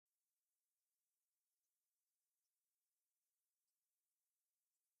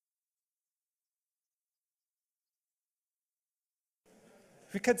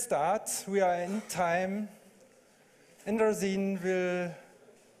we can start. We are in time. Endrazine will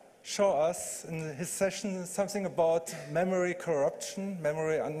show us in his session something about memory corruption,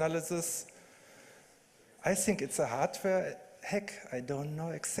 memory analysis. I think it's a hardware hack. I don't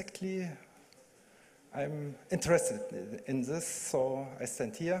know exactly. I'm interested in this, so I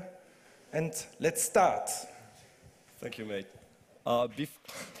stand here. And let's start. Thank you, mate.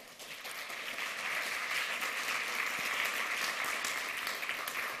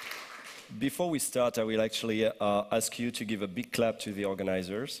 Before we start, I will actually ask you to give a big clap to the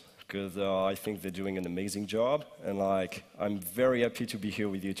organizers, because I think they're doing an amazing job, and I'm very happy to be here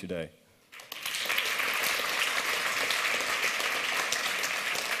with you today.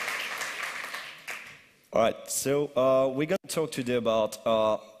 All right, so we're going to talk today about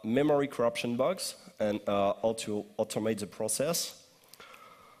memory corruption bugs and how to automate the process.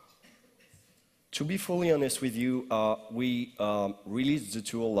 To be fully honest with you, we released the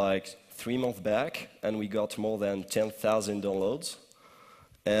tool 3 months back, and we got more than 10,000 downloads.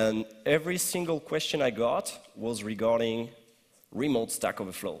 And every single question I got was regarding remote Stack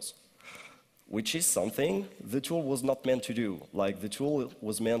Overflows, which is something the tool was not meant to do. The tool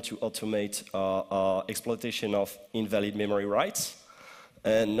was meant to automate exploitation of invalid memory writes,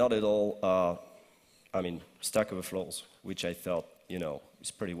 and not at all, Stack Overflows, which I thought, is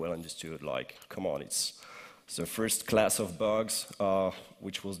pretty well understood. Come on, it's the first class of bugs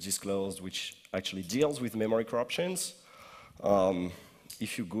which was disclosed, which actually deals with memory corruptions.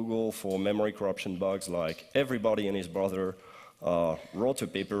 If you Google for memory corruption bugs, everybody and his brother wrote a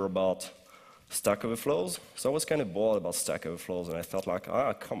paper about Stack Overflows. So I was kind of bored about Stack Overflows, and I thought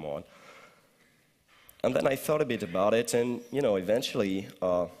come on. And then I thought a bit about it, and eventually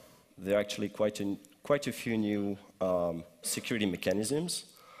there are actually quite a few new security mechanisms,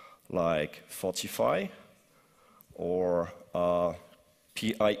 like Fortify or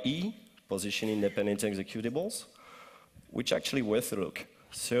PIE, Position Independent Executables, which actually worth a look.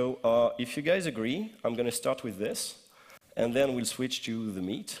 So if you guys agree, I'm going to start with this, and then we'll switch to the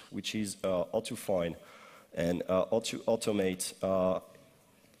meat, which is how to find and how to automate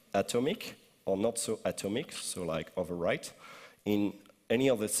atomic or not so atomic, so overwrite, in any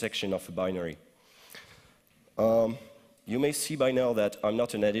other section of a binary. You may see by now that I'm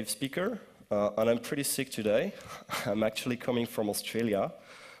not a native speaker, and I'm pretty sick today. I'm actually coming from Australia.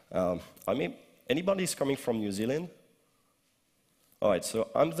 Anybody is coming from New Zealand? All right, so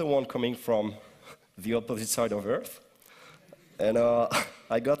I'm the one coming from the opposite side of Earth. And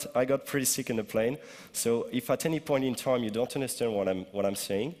I got pretty sick in the plane. So if at any point in time you don't understand what I'm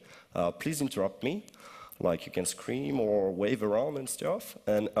saying, please interrupt me. You can scream or wave around and stuff,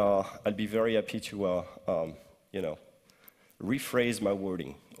 and I'll be very happy to rephrase my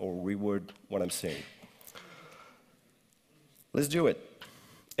wording or reword what I'm saying. Let's do it.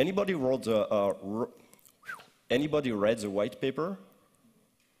 Anybody read the white paper?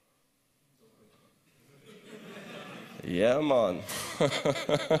 Yeah, man.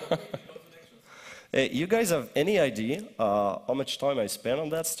 Hey, you guys have any idea how much time I spent on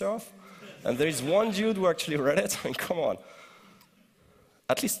that stuff? And there is one dude who actually read it. Come on.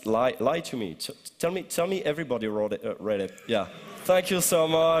 At least lie to me. Tell me everybody read it. Yeah. Thank you so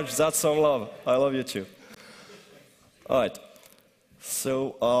much. That's some love. I love you too. All right.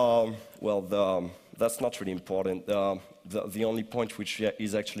 So, that's not really important. The only point which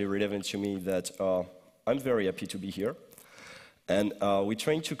is actually relevant to me that I'm very happy to be here. And we're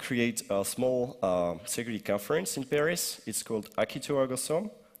trying to create a small security conference in Paris. It's called Akito Agosom.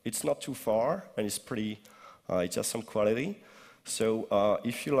 It's not too far, and it's pretty, it has some quality. So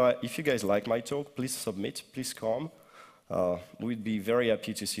if you guys like my talk, please submit, please come. We'd be very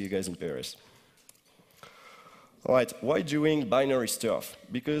happy to see you guys in Paris. All right, why doing binary stuff?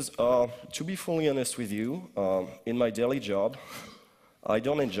 Because to be fully honest with you, in my daily job, I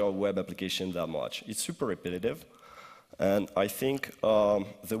don't enjoy web application that much. It's super repetitive, and I think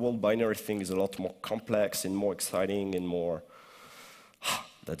the whole binary thing is a lot more complex and more exciting and more,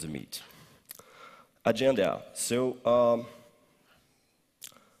 that's the meat. Agenda. So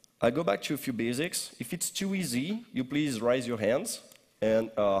I go back to a few basics. If it's too easy, you please raise your hands,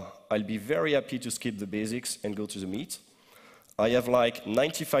 and I'll be very happy to skip the basics and go to the meat. I have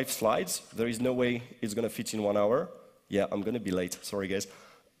 95 slides. There is no way it's going to fit in 1 hour. Yeah, I'm going to be late. Sorry, guys.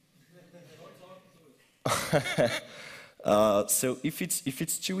 So if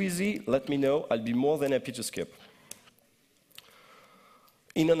it's too easy, let me know. I'll be more than happy to skip.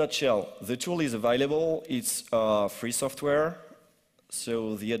 In a nutshell, the tool is available. It's free software.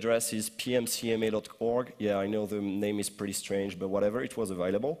 So the address is pmcma.org. Yeah, I know the name is pretty strange, but whatever, it was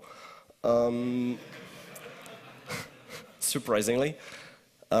available. Surprisingly.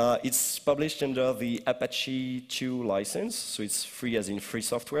 It's published under the Apache 2 license, so it's free as in free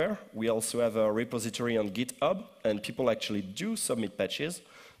software. We also have a repository on GitHub, and people actually do submit patches.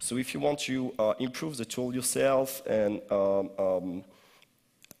 So if you want to improve the tool yourself and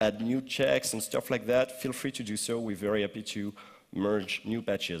add new checks and stuff like that, feel free to do so. We're very happy to merge new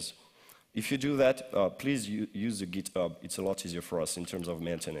patches. If you do that, please use the GitHub. It's a lot easier for us in terms of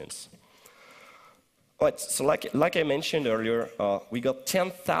maintenance. Right, so like I mentioned earlier, we got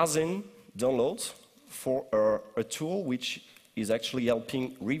 10,000 downloads for a tool which is actually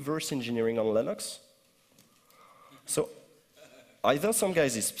helping reverse engineering on Linux. So either some guy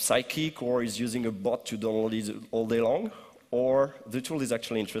is psychic or is using a bot to download it all day long, or the tool is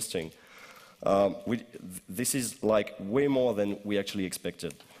actually interesting. This is like way more than we actually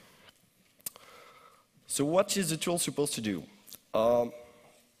expected. So what is the tool supposed to do?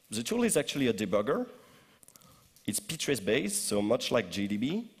 The tool is actually a debugger. It's ptrace based, so much like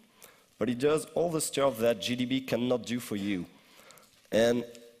GDB, but it does all the stuff that GDB cannot do for you. And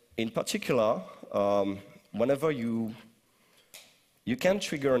in particular, whenever you can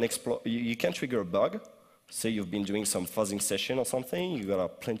trigger a bug, say you've been doing some fuzzing session or something, you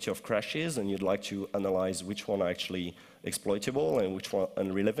got plenty of crashes, and you'd like to analyze which one are actually exploitable and which one are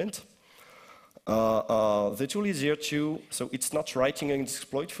irrelevant. The tool is here to, so it's not writing an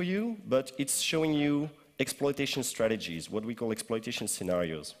exploit for you, but it's showing you exploitation strategies, what we call exploitation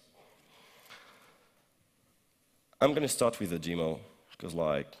scenarios. I'm going to start with a demo, because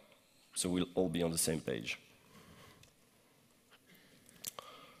so we'll all be on the same page.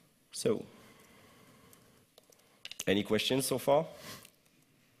 So, any questions so far?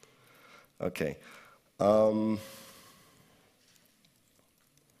 Okay.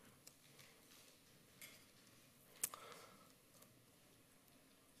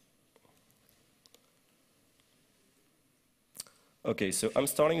 Okay, so I'm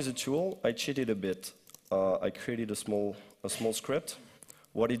starting the tool. I cheated a bit. I created a small script.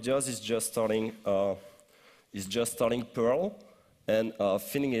 What it does is just starting Perl and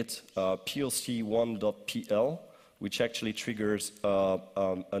filling it poc1.pl, which actually triggers a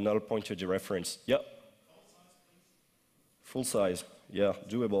null pointer dereference. Yeah. Full size. Yeah,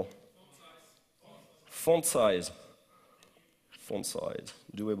 doable. Font size. Font size.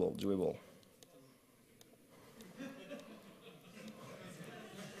 Doable.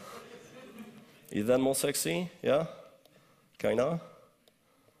 Is that more sexy? Yeah? Kinda?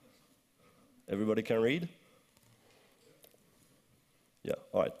 Everybody can read? Yeah,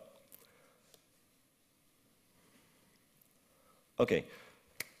 all right. Okay.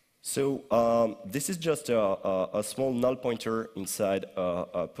 So this is just a small null pointer inside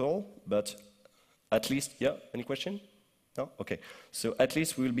Perl, but at least, yeah, any question? No? Okay. So at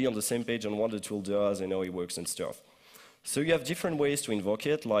least we'll be on the same page on what the tool does and how it works and stuff. So you have different ways to invoke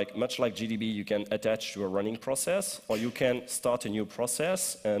it, much like GDB, you can attach to a running process, or you can start a new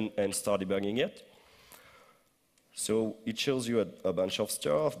process and start debugging it. So it shows you a bunch of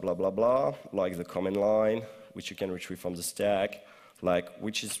stuff, blah, blah, blah, like the command line, which you can retrieve from the stack, like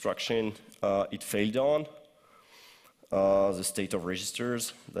which instruction it failed on, the state of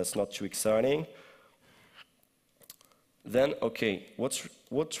registers, that's not too exciting. Then, okay, what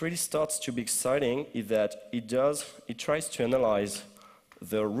really starts to be exciting is that it tries to analyze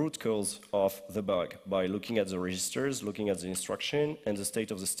the root cause of the bug by looking at the registers, looking at the instruction, and the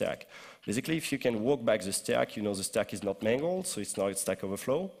state of the stack. Basically, if you can walk back the stack, you know the stack is not mangled, so it's not Stack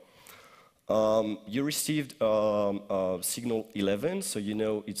Overflow. You received signal 11, so you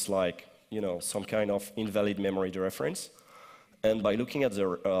know it's like, some kind of invalid memory dereference. And by looking at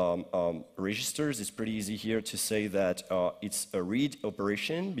the registers, it's pretty easy here to say that it's a read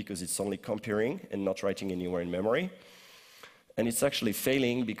operation because it's only comparing and not writing anywhere in memory. And it's actually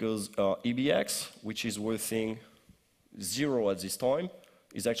failing because EBX, which is worthing 0 at this time,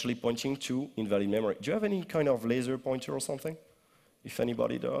 is actually pointing to invalid memory. Do you have any kind of laser pointer or something? If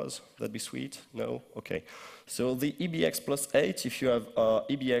anybody does, that'd be sweet. No? Okay. So the EBX plus 8, if you have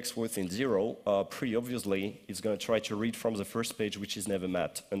EBX worthing 0, pretty obviously it's going to try to read from the first page, which is never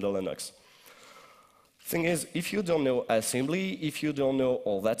mapped under Linux. Thing is, if you don't know assembly, if you don't know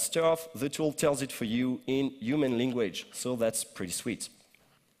all that stuff, the tool tells it for you in human language. So that's pretty sweet.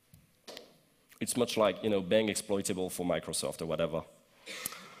 It's much like, Bang exploitable for Microsoft or whatever.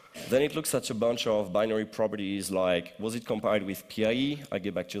 Then it looks at a bunch of binary properties like, was it compiled with PIE? I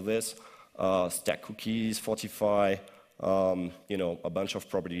get back to this. Stack cookies, Fortify, a bunch of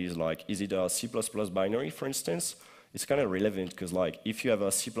properties like, is it a C++ binary, for instance? It's kind of relevant because if you have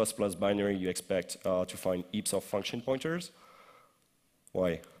a C++ binary, you expect to find heaps of function pointers.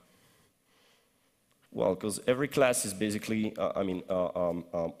 Why? Well, because every class is basically,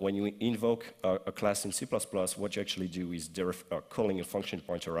 when you invoke a class in C++, what you actually do is calling a function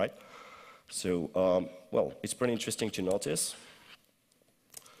pointer, right? So, well, it's pretty interesting to notice.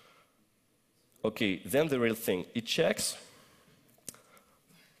 Okay, then the real thing, it checks.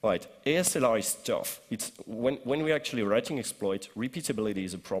 Right, ASLR is tough. It's when we're actually writing exploit, repeatability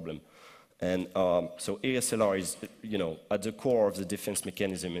is a problem. And so ASLR is, at the core of the defense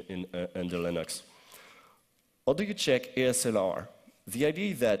mechanism under Linux. How do you check ASLR? The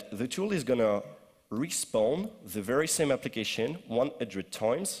idea is that the tool is going to respawn the very same application 100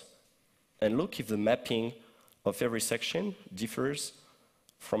 times and look if the mapping of every section differs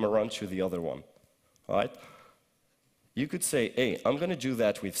from a run to the other one. All right? You could say, hey, I'm going to do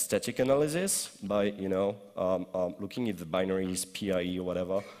that with static analysis by, looking at the binaries, PIE or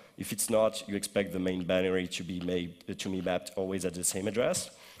whatever. If it's not, you expect the main binary to be mapped always at the same address,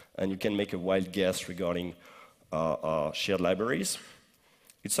 and you can make a wild guess regarding shared libraries.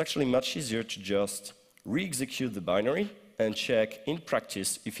 It's actually much easier to just re-execute the binary and check in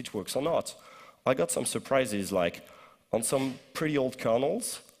practice if it works or not. I got some surprises, like on some pretty old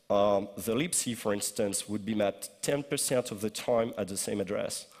kernels, the libc, for instance, would be mapped 10% of the time at the same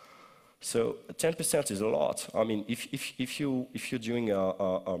address. So 10% is a lot. I mean, if you're doing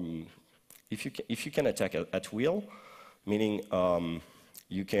if you can attack at will, meaning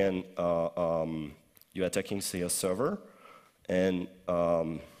you're attacking, say, a server, and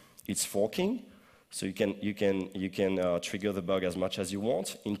it's forking, so you can trigger the bug as much as you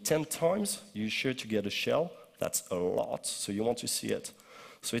want. In 10 times, you're sure to get a shell. That's a lot. So you want to see it.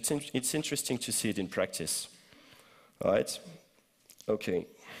 So it's interesting to see it in practice. All right. Okay.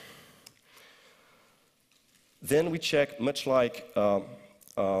 Then we check, much like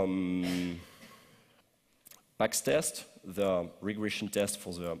PAX test, the regression test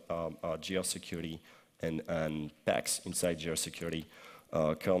for the GR security and PAX inside GR security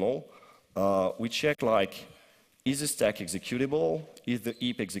kernel. We check, like, is the stack executable? Is the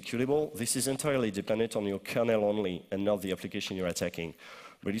heap executable? This is entirely dependent on your kernel only and not the application you're attacking.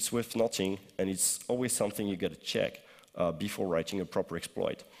 But it's worth noting, and it's always something you got to check before writing a proper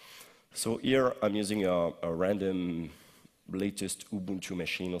exploit. So here I'm using a random latest Ubuntu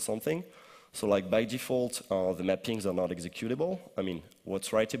machine or something. So like by default, the mappings are not executable. I mean, what's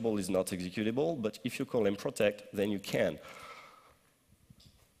writable is not executable, but if you call mprotect, then you can.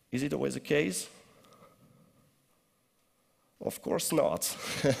 Is it always the case? Of course not.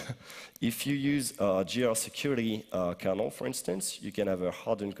 If you use GR security kernel, for instance, you can have a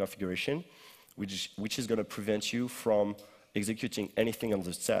hardened configuration, which is going to prevent you from executing anything on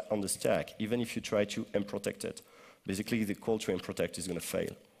the stack, even if you try to mprotect it. Basically, the call to mprotect is going to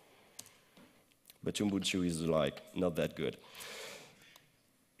fail. But Ubuntu is like not that good.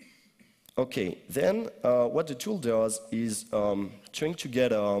 Okay, then what the tool does is trying to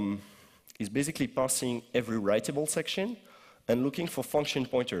get is basically parsing every writable section and looking for function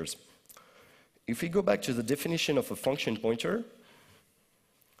pointers. If we go back to the definition of a function pointer,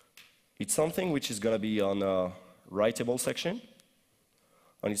 it's something which is going to be on a writable section,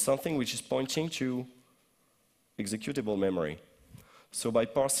 and it's something which is pointing to executable memory. So by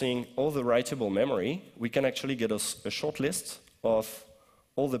parsing all the writable memory, we can actually get a short list of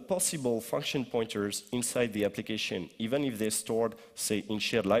all the possible function pointers inside the application, even if they're stored, say, in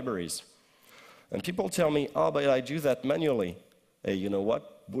shared libraries. And people tell me, oh, but I do that manually. Hey, you know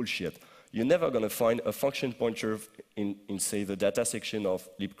what? Bullshit. You're never going to find a function pointer in, say, the data section of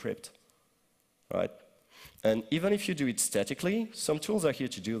libcrypt, right? And even if you do it statically, some tools are here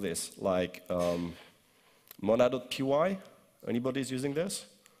to do this, like mona.py. Anybody's using this?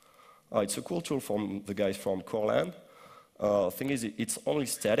 It's a cool tool from the guys from Corland. Thing is, it's only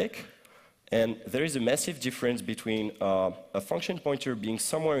static, and there is a massive difference between a function pointer being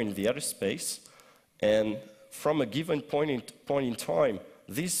somewhere in the other space, and from a given point in time,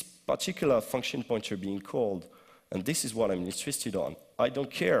 this particular function pointer being called, and this is what I'm interested on. I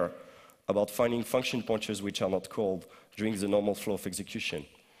don't care about finding function pointers which are not called during the normal flow of execution.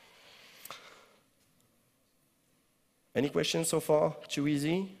 Any questions so far? Too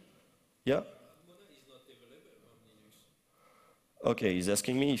easy? Yeah? Okay, he's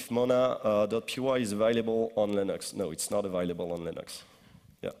asking me if mona.py is available on Linux. No, it's not available on Linux.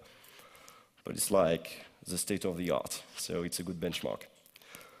 Yeah. But it's like the state of the art, so it's a good benchmark.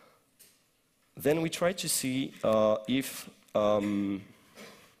 Then we try to see if,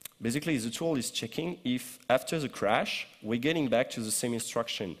 basically the tool is checking if after the crash, we're getting back to the same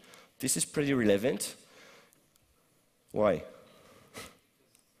instruction. This is pretty relevant. Why?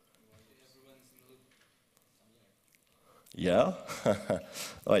 Yeah.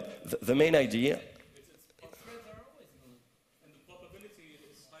 Right. The main idea.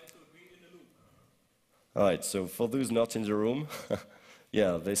 All right, so for those not in the room,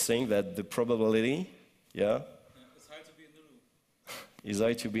 yeah, they're saying that the probability, yeah, it's hard to be in the loop. is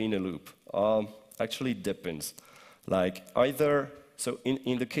high to be in a loop. Actually, it depends. Like either, so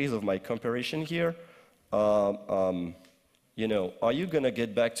in the case of my comparison here, you know, are you going to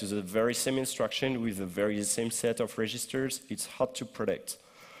get back to the very same instruction with the very same set of registers? It's hard to predict.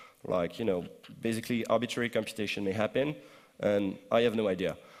 Like, you know, basically arbitrary computation may happen, and I have no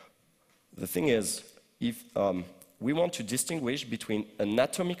idea. The thing is, if we want to distinguish between an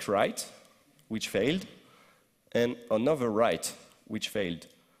atomic write, which failed, and another write, which failed.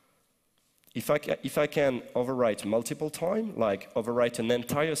 If I can overwrite multiple times, like overwrite an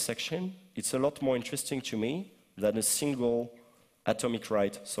entire section, it's a lot more interesting to me than a single atomic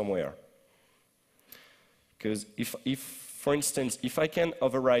write somewhere. Because if, for instance, if I can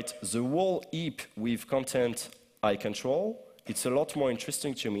overwrite the whole heap with content I control, it's a lot more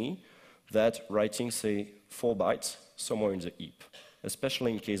interesting to me than writing, say, 4 bytes somewhere in the heap,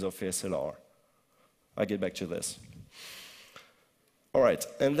 especially in case of ASLR. I'll get back to this. All right,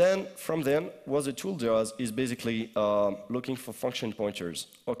 and then from then, what the tool does is basically looking for function pointers.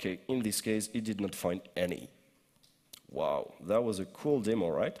 Okay, in this case, it did not find any. Wow, that was a cool demo,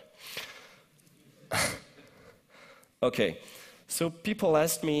 right? Okay, so people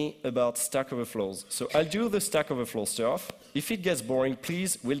asked me about Stack Overflows. So I'll do the Stack Overflow stuff. If it gets boring,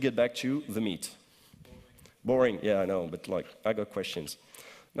 please, we'll get back to the meat. Boring, yeah, I know, but like, I got questions.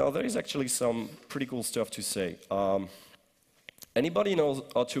 Now, there is actually some pretty cool stuff to say. Anybody knows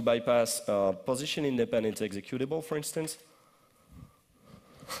how to bypass position-independent executable, for instance?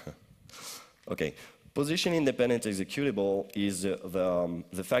 Okay, position-independent executable is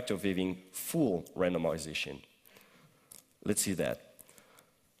the fact of having full randomization. Let's see that.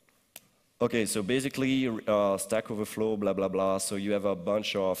 Okay, so basically, Stack Overflow, blah, blah, blah. So you have a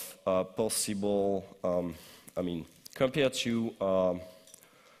bunch of possible, I mean, compared to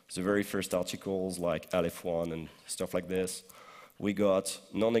the very first articles like Aleph1 and stuff like this, we got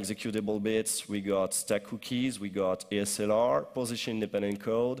non-executable bits, we got stack cookies, we got ASLR, position-independent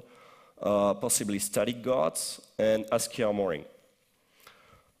code, possibly static GOTS, and ASCII armoring.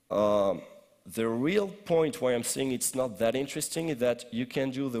 The real point why I'm saying it's not that interesting is that you can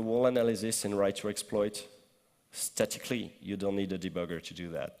do the whole analysis and write your exploit statically. You don't need a debugger to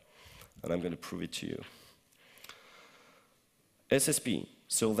do that. And I'm going to prove it to you. SSP.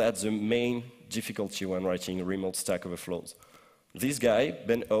 So that's the main difficulty when writing remote Stack Overflows. This guy,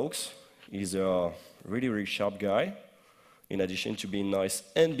 Ben Oakes, is a really, really sharp guy, in addition to being nice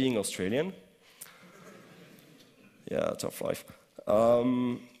and being Australian. Yeah, tough life.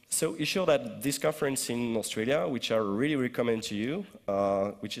 So he showed at this conference in Australia, which I really recommend to you,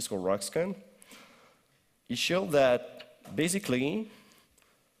 which is called RockScan. He showed that basically,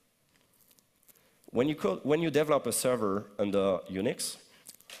 when you develop a server under Unix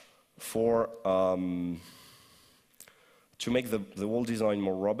for to make the whole design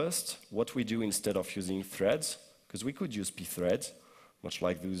more robust, what we do instead of using threads, because we could use pthreads, much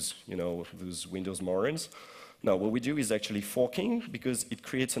like those, you know, those Windows morons. Now, what we do is actually forking, because it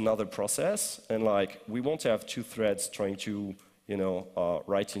creates another process, and like we won't have 2 threads trying to, you know,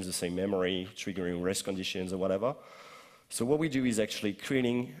 write in the same memory, triggering rest conditions or whatever. So what we do is actually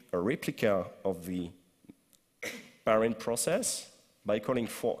creating a replica of the parent process by calling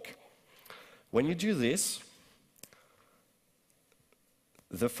fork. When you do this,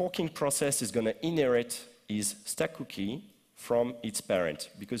 the forking process is going to inherit its stack cookie from its parent,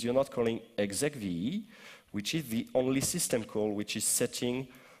 because you're not calling execve, which is the only system call which is setting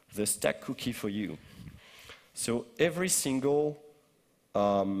the stack cookie for you. So every single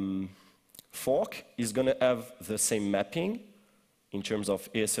fork is going to have the same mapping. In terms of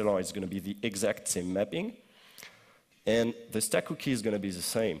ASLR, it's going to be the exact same mapping. And the stack cookie is going to be the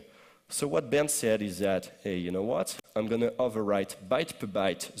same. So what Ben said is that, hey, you know what? I'm going to overwrite byte per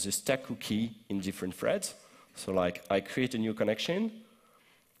byte the stack cookie in different threads. So like, I create a new connection.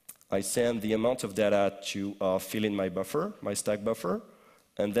 I send the amount of data to fill in my buffer, my stack buffer.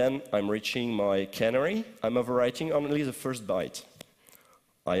 And then I'm reaching my canary. I'm overwriting only the first byte.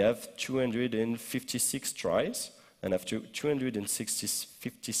 I have 256 tries. And after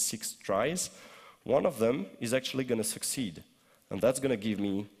 256 tries, one of them is actually going to succeed. And that's going to give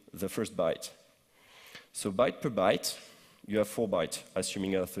me the first byte. So byte per byte, you have 4 bytes,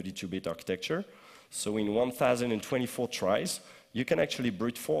 assuming a 32-bit architecture. So in 1,024 tries, you can actually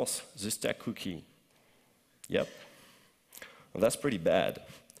brute force the stack cookie. Yep. And that's pretty bad.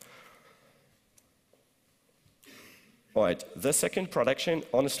 All right, the second production,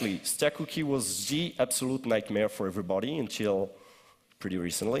 honestly, stack cookie was the absolute nightmare for everybody until pretty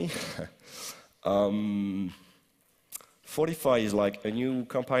recently. Fortify is like a new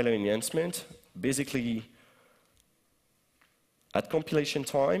compiler enhancement. Basically, at compilation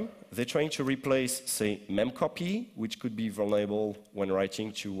time, they're trying to replace, say, memcopy, which could be vulnerable when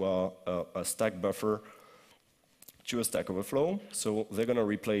writing to a stack buffer to a Stack Overflow. So they're going to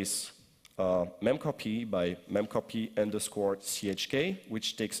replace memcopy by memcopy_chk,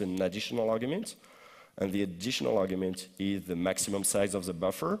 which takes an additional argument. And the additional argument is the maximum size of the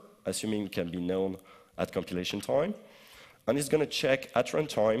buffer, assuming it can be known at compilation time. And it's going to check at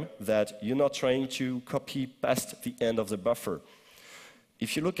runtime that you're not trying to copy past the end of the buffer.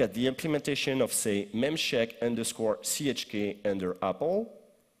 If you look at the implementation of, say, memcheck_chk under Apple,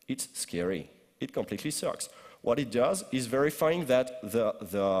 it's scary. It completely sucks. What it does is verifying that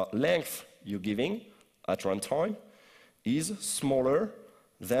the length you're giving at runtime is smaller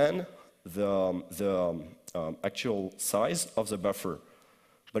than the actual size of the buffer.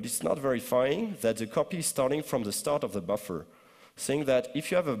 But it's not verifying that the copy is starting from the start of the buffer, saying that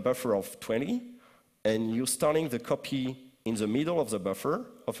if you have a buffer of 20 and you're starting the copy in the middle of the buffer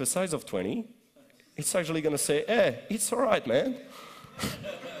of a size of 20, it's actually going to say, hey, it's all right, man.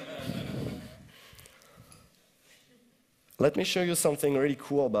 Let me show you something really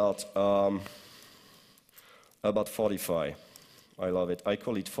cool about Fortify. I love it. I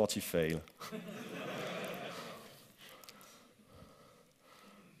call it Fortifail.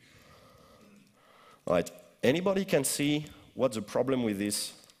 All right. Anybody can see what's the problem with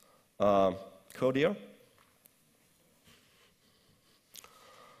this code here?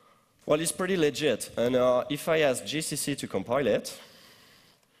 Well, it's pretty legit. And if I ask GCC to compile it,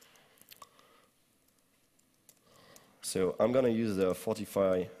 so I'm going to use the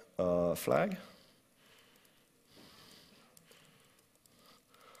Fortify flag.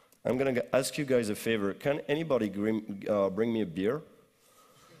 I'm going to ask you guys a favor. Can anybody bring me a beer?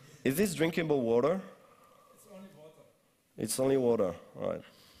 Is this drinkable water? It's only water. It's only water. All right.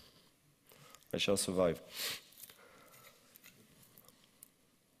 I shall survive.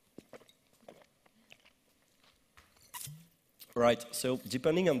 Right. So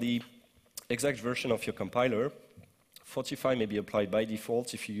depending on the exact version of your compiler, Fortify may be applied by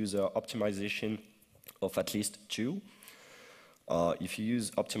default if you use optimization of at least 2. If you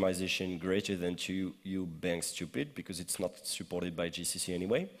use optimization greater than 2, you bang stupid because it's not supported by GCC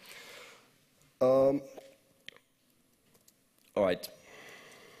anyway. All right.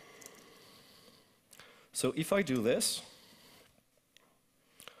 So if I do this,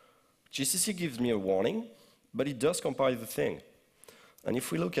 GCC gives me a warning, but it does compile the thing. And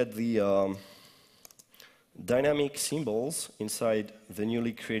if we look at the dynamic symbols inside the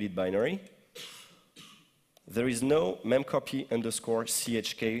newly created binary, there is no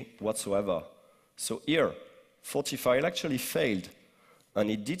memcopy_chk whatsoever. So here, Fortify actually failed, and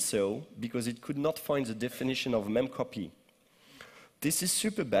it did so because it could not find the definition of memcopy. This is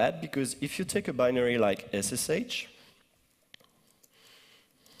super bad because if you take a binary like SSH,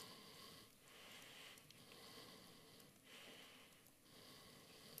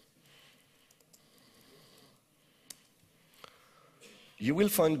 you will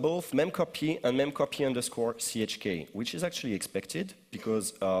find both memcopy and memcopy_chk, which is actually expected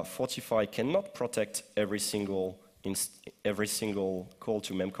because Fortify cannot protect every single call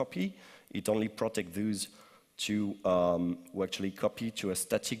to memcopy. It only protects those who actually copy to a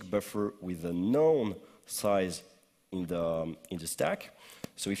static buffer with a known size in the stack.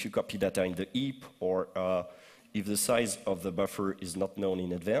 So if you copy data in the heap, or if the size of the buffer is not known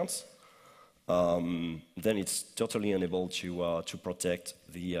in advance, then it's totally unable to protect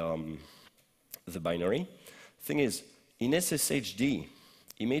the binary. Thing is, in SSHD,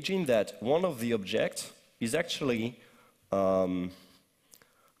 imagine that one of the objects is actually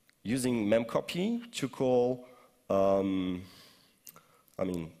using memcopy to call,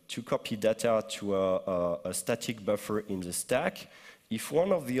 to copy data to a static buffer in the stack. If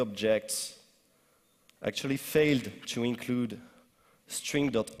one of the objects actually failed to include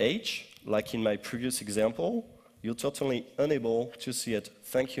string.h, like in my previous example, you're totally unable to see it.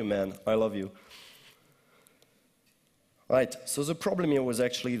 Thank you, man. I love you. Right, so the problem here was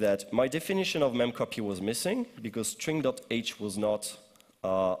actually that my definition of memcopy was missing because string.h was not,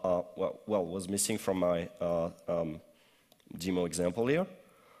 was missing from my demo example here.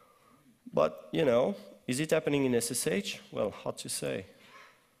 But, you know, is it happening in SSH? Well, hard to say.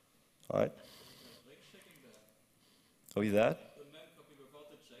 All right. Oh, is that?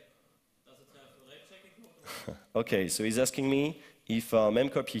 Okay, so he's asking me if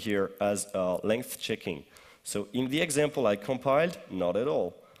memcopy here has length checking. So in the example I compiled, not at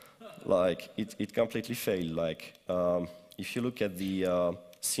all. Like, it completely failed. Like, if you look at the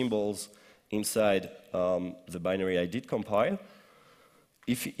symbols inside the binary I did compile.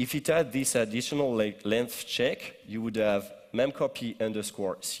 If it had this additional length check, you would have memcopy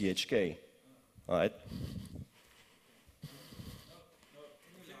underscore chk. All right?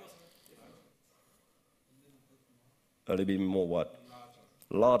 A little bit more what?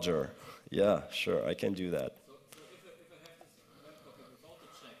 Larger. Yeah, sure, I can do that. So if I have this memcopy without the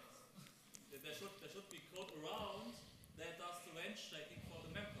checks, there should be code around that does the range checking for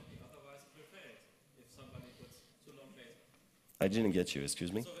the memcopy. Otherwise, it will fail if somebody puts too long data. I didn't get you,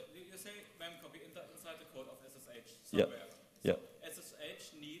 excuse me? So you say memcopy inside the code of SSH somewhere. Yeah. So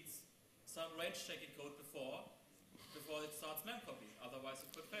SSH needs some range checking code before it starts memcopy. Otherwise,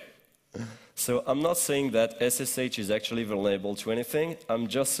 it could fail. So I'm not saying that SSH is actually vulnerable to anything. I'm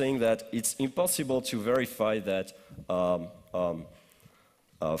just saying that it's impossible to verify that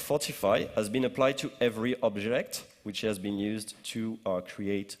Fortify has been applied to every object which has been used to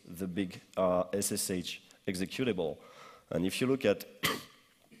create the big SSH executable. And if you look at,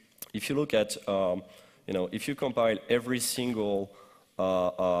 if you compile every single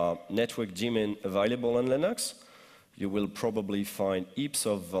network daemon available on Linux, you will probably find heaps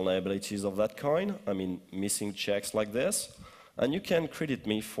of vulnerabilities of that kind. I mean, missing checks like this. And you can credit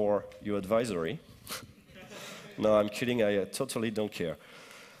me for your advisory. No, I'm kidding. I totally don't care.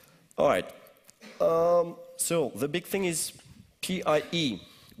 All right. So the big thing is PIE,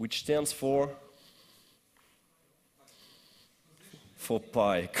 which stands for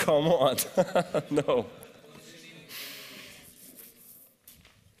pi. Come on. No.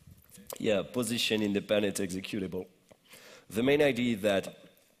 Yeah, position independent executable. The main idea is that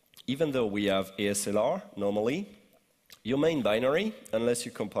even though we have ASLR normally, your main binary, unless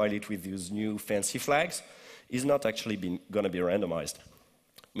you compile it with these new fancy flags, is not actually going to be randomized.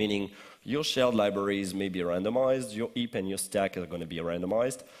 Meaning your shelled libraries may be randomized, your heap and your stack are going to be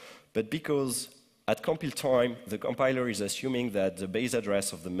randomized, but because at compile time, the compiler is assuming that the base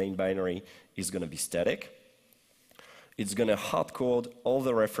address of the main binary is going to be static, it's going to hardcode all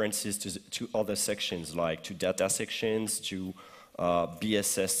the references to other sections, like to data sections, to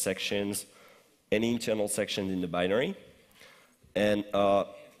BSS sections, any internal section in the binary. And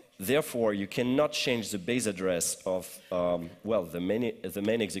therefore, you cannot change the base address of, the main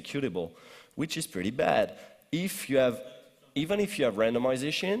executable, which is pretty bad. Even if you have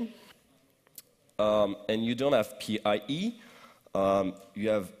randomization, and you don't have PIE, you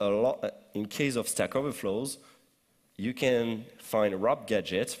have a lot, in case of Stack Overflows, you can find ROP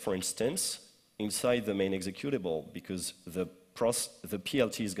gadgets, for instance, inside the main executable, because the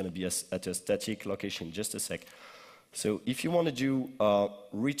PLT is going to be at a static location. Just a sec. So if you want to do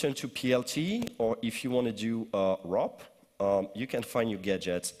return to PLT, or if you want to do ROP, you can find your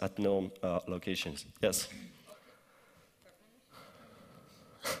gadgets at known locations. Yes?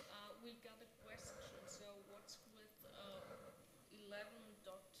 We got a question. So what's with 11.10?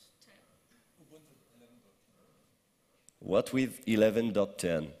 What with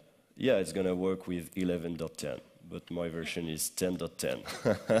 11.10? Yeah, it's going to work with 11.10, but my version is 10.10.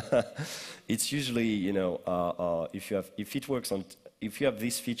 It's usually, if you have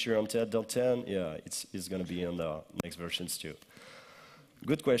this feature on 10.10, yeah, it's going to be on the next versions too.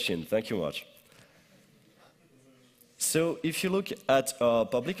 Good question. Thank you much. So if you look at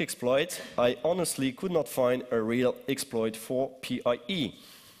public exploit, I honestly could not find a real exploit for PIE.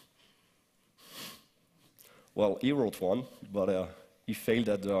 Well, he wrote one, but he failed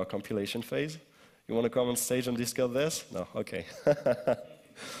at the compilation phase. You want to come on stage and discuss this? No? Okay.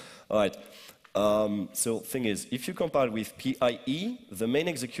 All right. So thing is, if you compile with PIE, the main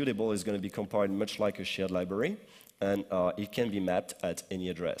executable is going to be compiled much like a shared library, and it can be mapped at any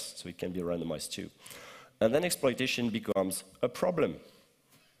address, so it can be randomized too. And then exploitation becomes a problem.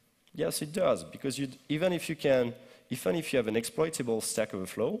 Yes, it does, because even if you have an exploitable Stack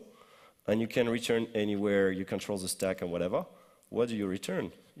Overflow, and you can return anywhere you control the stack and whatever, what do you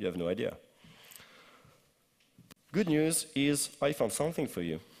return? You have no idea. Good news is I found something for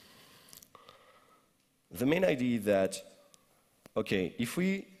you. The main idea is that, okay, if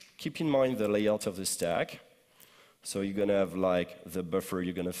we keep in mind the layout of the stack, so you're going to have like the buffer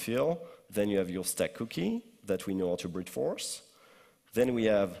you're going to fill, then you have your stack cookie that we know how to brute force, then we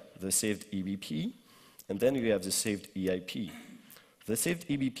have the saved EBP, and then we have the saved EIP. The saved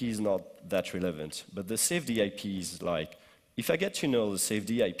EBP is not that relevant, but the saved EIP is like, if I get to know the saved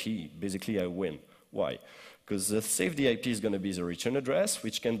EIP, basically I win. Why? Because the saved EIP is going to be the return address,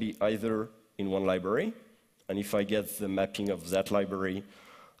 which can be either in one library, and if I get the mapping of that library,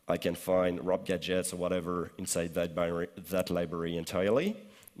 I can find ROP gadgets or whatever inside that library entirely.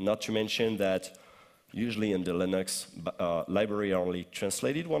 Not to mention that usually in the Linux, library are only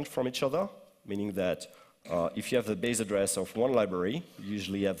translated one from each other, meaning that if you have the base address of one library, you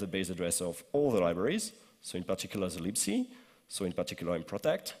usually have the base address of all the libraries, so in particular the libc, so in particular in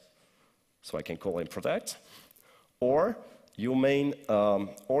protect, so I can call in protect, or your main,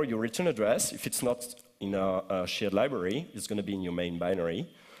 or your return address, if it's not in a shared library, it's going to be in your main binary.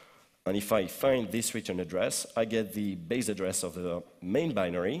 And if I find this return address, I get the base address of the main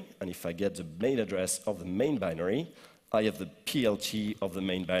binary, and if I get the main address of the main binary, I have the PLT of the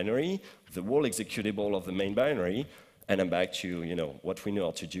main binary, the whole executable of the main binary, and I'm back to what we know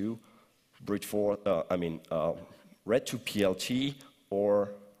how to do, brute force, read to PLT or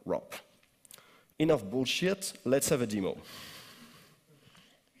ROP. Enough bullshit, let's have a demo.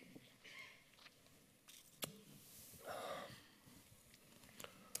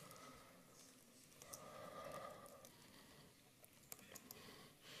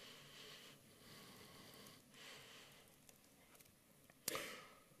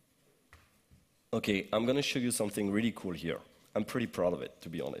 Okay, I'm going to show you something really cool here. I'm pretty proud of it, to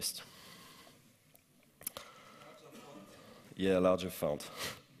be honest. Yeah, larger font.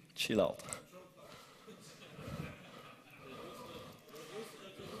 Chill out.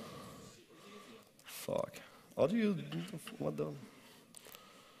 Fuck. How do you... What the...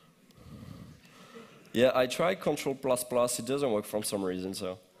 Yeah, I tried Control++. It doesn't work for some reason,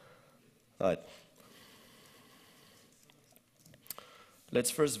 so... All right. Let's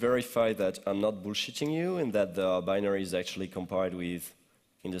first verify that I'm not bullshitting you and that the binary is actually compiled with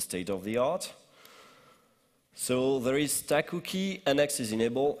in the state of the art. So there is stack cookie, NX is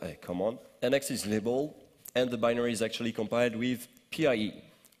enabled, come on, NX is enabled, and the binary is actually compiled with PIE.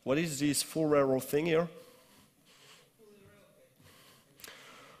 What is this full railroad thing here?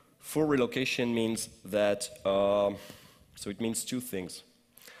 Full relocation means that, so it means two things.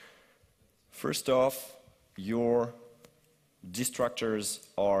 First off, your destructors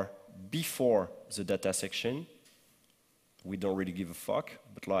are before the data section. We don't really give a fuck,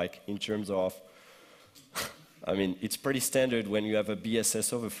 but like in terms of, I mean, it's pretty standard when you have a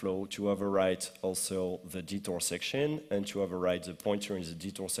BSS overflow to overwrite also the detour section and to overwrite the pointer in the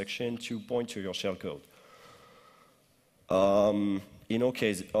detour section to point to your shellcode. In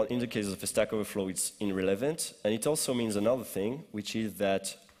the case of a Stack Overflow, it's irrelevant, and it also means another thing, which is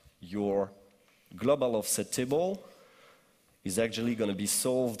that your global offset table is actually going to be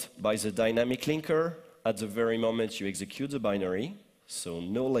solved by the dynamic linker at the very moment you execute the binary, so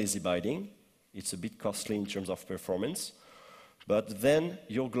no lazy binding. It's a bit costly in terms of performance. But then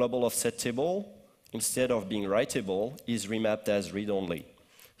your global offset table, instead of being writable, is remapped as read-only.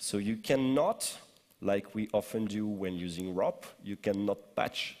 So you cannot, like we often do when using ROP, you cannot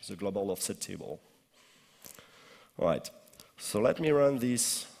patch the global offset table. All right, so let me run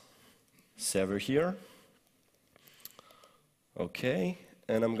this server here. Okay,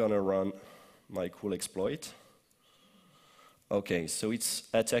 and I'm going to run my cool exploit. Okay, so it's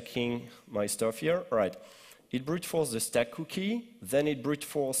attacking my stuff here. All right, it brute forced the stack cookie, then it brute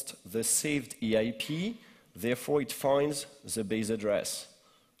forced the saved EIP, therefore it finds the base address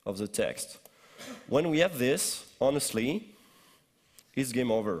of the text. When we have this, honestly, it's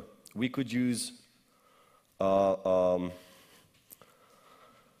game over. We could use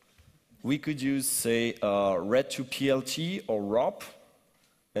say, read to PLT or ROP,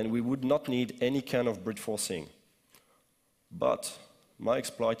 and we would not need any kind of brute forcing. But my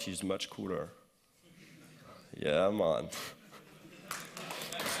exploit is much cooler. Yeah, man.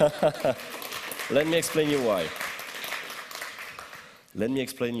 Let me explain you why. Let me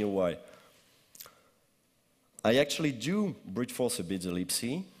explain you why. I actually do brute force a bit the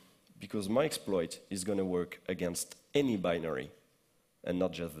libc because my exploit is going to work against any binary and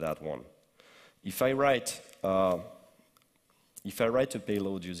not just that one. If I write a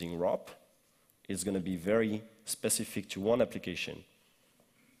payload using ROP, it's going to be very specific to one application.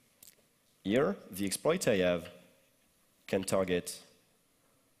 Here, the exploit I have can target,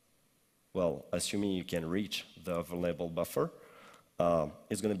 well, assuming you can reach the vulnerable buffer,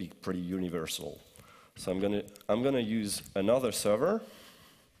 it's going to be pretty universal. So I'm going to use another server.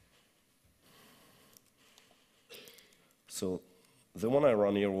 So the one I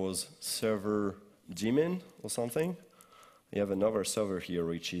run here was server daemon or something. We have another server here,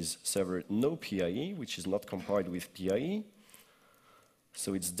 which is server no PIE, which is not compiled with PIE.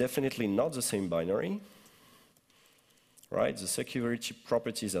 So it's definitely not the same binary. Right? The security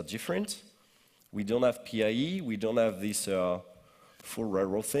properties are different. We don't have PIE. We don't have this full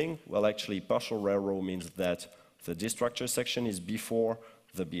railroad thing. Well, actually, partial railroad means that the destructor section is before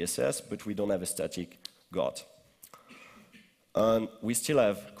the BSS, but we don't have a static GOT. And we still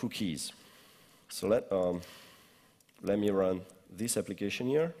have cookies. So let me run this application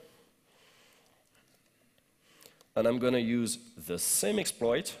here. and I'm going to use the same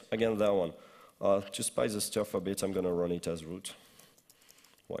exploit, again that one. To spice the stuff a bit, I'm going to run it as root.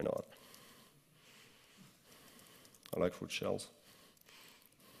 Why not? I like root shells.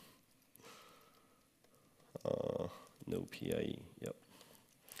 No PIE, yep.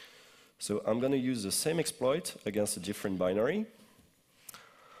 So I'm going to use the same exploit against a different binary.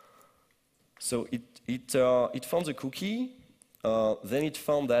 So it found the cookie, then it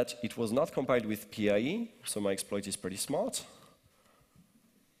found that it was not compiled with PIE, so my exploit is pretty smart.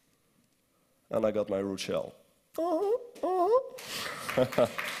 And I got my root shell.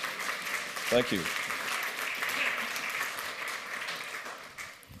 Thank you.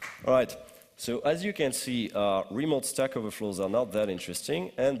 All right, so as you can see, remote Stack Overflows are not that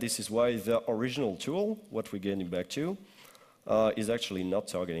interesting, and this is why the original tool, what we're getting back to, is actually not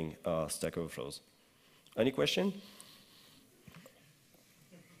targeting Stack Overflows. Any question?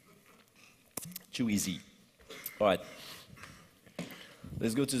 Too easy. All right,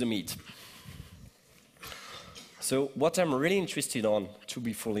 let's go to the meat. So what I'm really interested on, to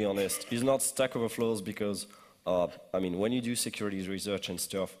be fully honest, is not Stack Overflows because, I mean, when you do security research and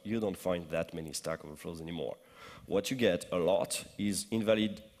stuff, you don't find that many Stack Overflows anymore. What you get a lot is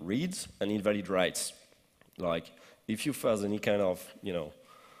invalid reads and invalid writes. Like, if you fuzz any kind of, you know,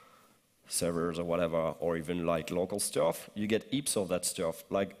 servers or whatever, or even like local stuff, you get heaps of that stuff,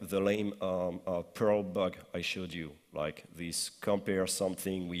 like the lame Perl bug I showed you, like this compare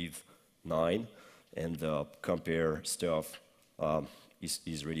something with 9, and the compare stuff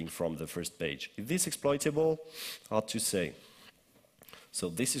is reading from the first page. Is this exploitable? Hard to say. So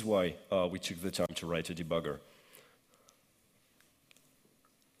this is why we took the time to write a debugger.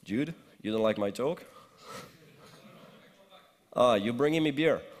 Jude, you don't like my talk? You're bringing me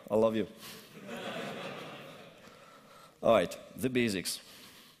beer. I love you. All right, the basics.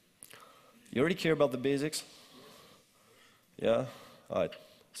 You already care about the basics? Yeah? All right,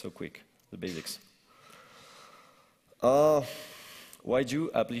 so quick, the basics. Why do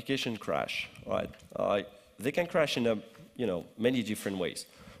application crash? All right, they can crash in many different ways.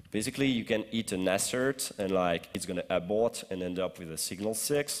 Basically, you can hit an assert and like it's going to abort and end up with a signal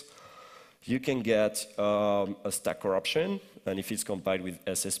 6. You can get a stack corruption, and if it's compiled with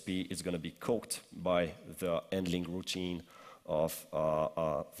SSP, it's going to be cooked by the handling routine of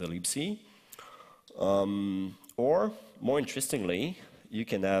the libc. Or, more interestingly, you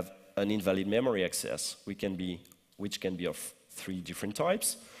can have an invalid memory access, which can be of 3 different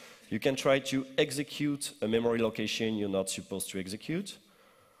types. You can try to execute a memory location you're not supposed to execute.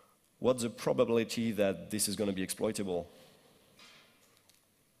 What's the probability that this is going to be exploitable?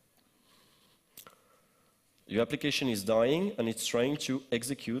 Your application is dying, and it's trying to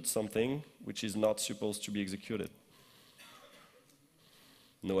execute something which is not supposed to be executed.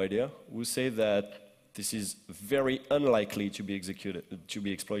 No idea? Who say that this is very unlikely to be executed, to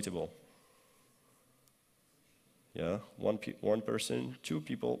be exploitable? Yeah, one person, 2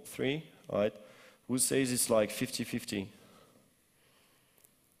 people, 3, all right. Who says it's like 50-50?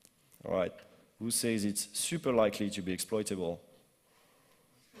 All right. Who says it's super likely to be exploitable?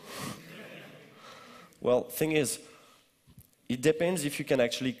 Well, thing is, it depends if you can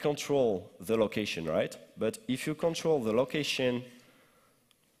actually control the location, right? But if you control the location,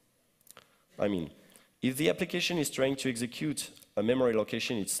 I mean, if the application is trying to execute a memory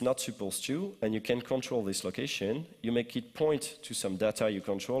location it's not supposed to, and you can control this location, you make it point to some data you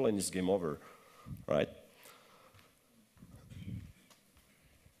control, and it's game over, right?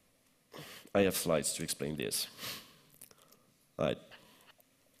 I have slides to explain this. All right.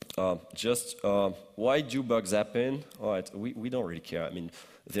 Why do bugs happen? All right, we don't really care. I mean,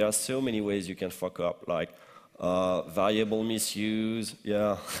 there are so many ways you can fuck up, like variable misuse,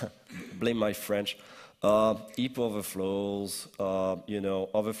 yeah, blame my French, heap overflows,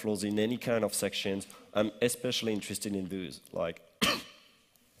 overflows in any kind of sections. I'm especially interested in those. Like,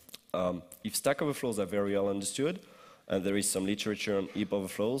 if stack overflows are very well understood, and there is some literature on heap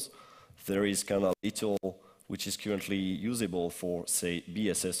overflows, there is kind of little which is currently usable for, say,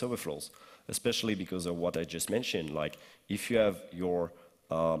 BSS overflows, especially because of what I just mentioned. Like, if you have your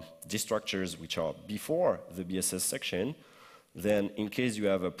destructors which are before the BSS section, then in case you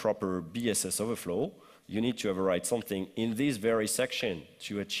have a proper BSS overflow, you need to override something in this very section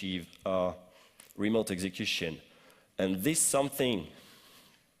to achieve remote execution. And this something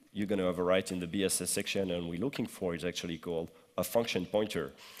you're going to overwrite in the BSS section and we're looking for is actually called a function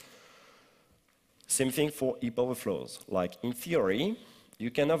pointer. Same thing for heap overflows. Like, in theory,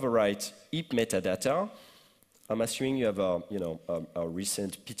 you can overwrite heap metadata. I'm assuming you have a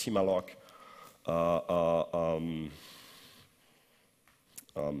recent Pmcma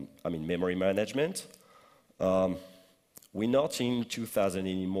memory management. We're not in 2000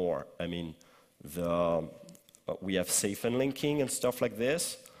 anymore. I mean, we have safe unlinking and stuff like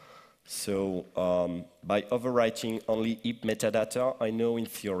this. So by overwriting only heap metadata, I know in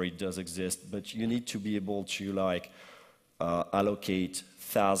theory it does exist, but you need to be able to like allocate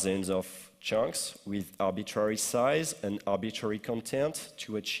thousands of chunks with arbitrary size and arbitrary content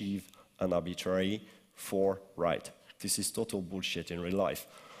to achieve an arbitrary for write. This is total bullshit in real life.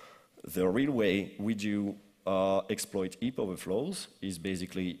 The real way we do exploit heap overflows is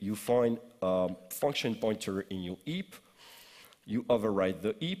basically you find a function pointer in your heap, you overwrite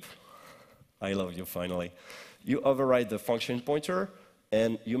the heap. I love you, finally. You override the function pointer,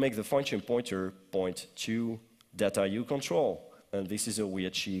 and you make the function pointer point to data you control. And this is how we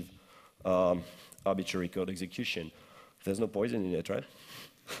achieve arbitrary code execution. There's no poison in it, right?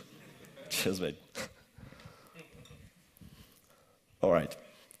 Just wait. All right.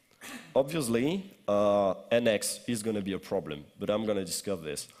 Obviously, NX is going to be a problem, but I'm going to discuss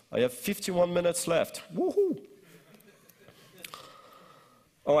this. I have 51 minutes left. Woohoo!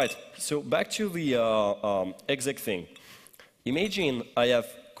 All right, so back to the exec thing. Imagine I have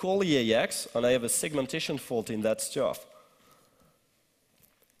call EAX and I have a segmentation fault in that stuff.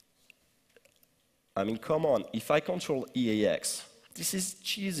 I mean, come on, if I control EAX, this is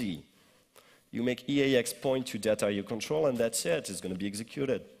cheesy. You make EAX point to data you control and that's it, it's going to be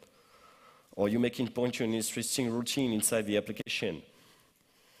executed. Or you make it point to an interesting routine inside the application.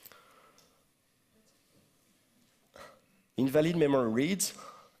 Invalid memory reads,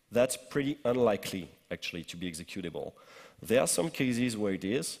 that's pretty unlikely, actually, to be executable. There are some cases where it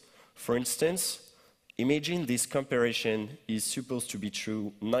is. For instance, imagine this comparison is supposed to be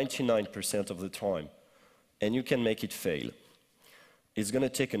true 99% of the time, and you can make it fail. It's going to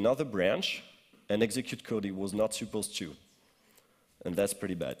take another branch and execute code it was not supposed to. And that's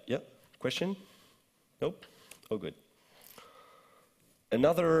pretty bad. Yeah? Question? Nope? Oh, good.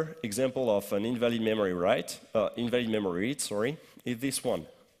 Another example of an invalid memory read, is this one.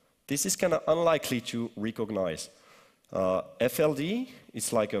 This is kind of unlikely to recognize. FLD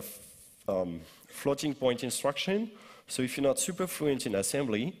is like a floating point instruction, so if you're not super fluent in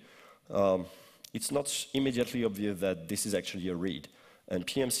assembly, it's not immediately obvious that this is actually a read. And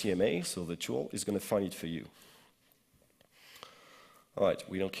Pmcma, so the tool, is going to find it for you. All right,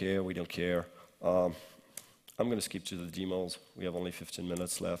 we don't care, we don't care. I'm going to skip to the demos. We have only 15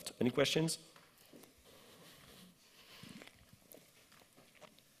 minutes left. Any questions?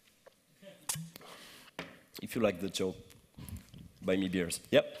 If you like the joke, buy me beers.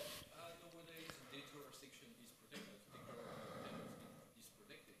 Yep. Nowadays, data section is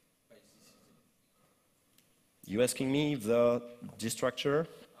protected by this system. You asking me if the destructure?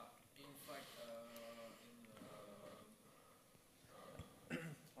 In fact,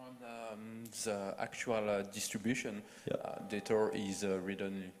 on the actual distribution, Yeah. data is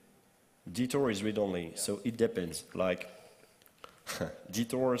read-only. Detour is read-only, Yeah. so it depends. Like,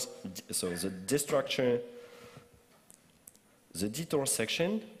 detours, so the destruction, the detour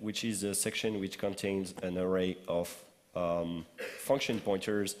section, which is a section which contains an array of function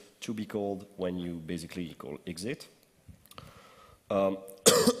pointers to be called when you basically call exit.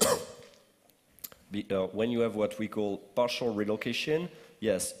 When you have what we call partial relocation,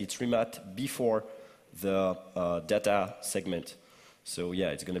 yes, it's remapped before the data segment. So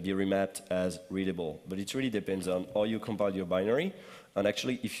yeah, it's going to be remapped as readable, but it really depends on how you compile your binary. And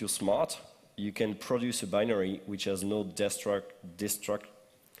actually, if you're smart, you can produce a binary which has no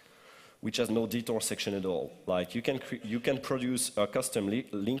which has no detour section at all. Like you can produce a custom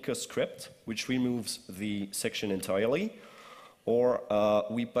linker script which removes the section entirely, or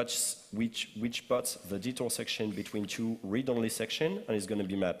which puts the detour section between two read-only sections and is going to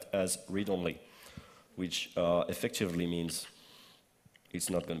be mapped as read-only, which effectively means it's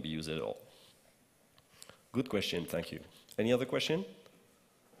not going to be used at all. Good question, thank you. Any other question?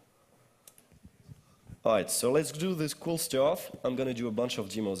 All right, so let's do this cool stuff. I'm going to do a bunch of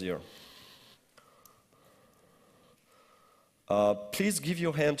demos here. Please give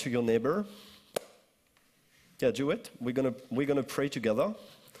your hand to your neighbor. Yeah, do it. We're gonna pray together.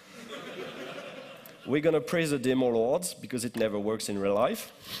 We're gonna praise the demo lords because it never works in real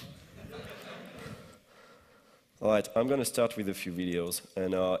life. All right, I'm going to start with a few videos,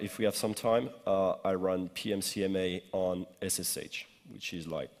 and if we have some time, I run Pmcma on SSH, which is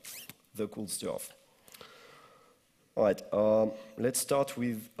like the cool stuff. All right, let's start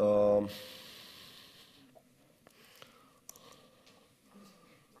with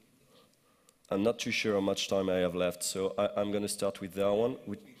I'm not too sure how much time I have left, so I'm going to start with that one.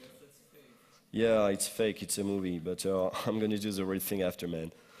 Yeah, it's fake, it's a movie, but I'm going to do the real thing after,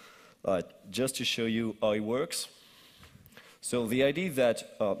 man. Just to show you how it works. So the idea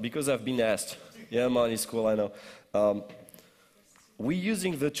that, because I've been asked, yeah, man, it's cool, I know. We're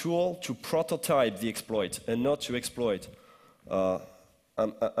using the tool to prototype the exploit and not to exploit.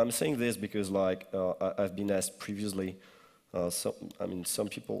 I'm saying this because, like, I've been asked previously. Some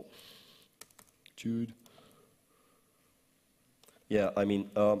people. Jude. Yeah,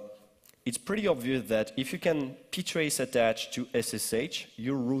 it's pretty obvious that if you can ptrace attach to SSH,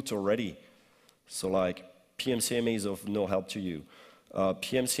 you're root already. So, like, Pmcma is of no help to you.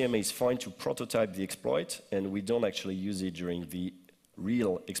 Pmcma is fine to prototype the exploit, and we don't actually use it during the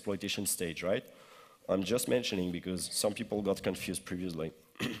real exploitation stage, right? I'm just mentioning because some people got confused previously.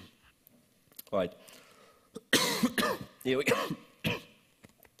 Right. Here we go.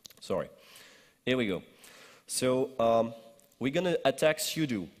 Sorry. Here we go. So we're going to attack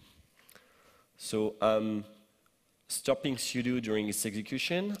sudo. So I'm stopping sudo during its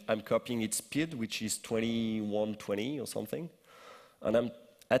execution. I'm copying its PID, which is 2120 or something. And I'm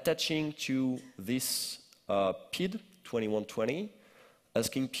attaching to this PID, 2120,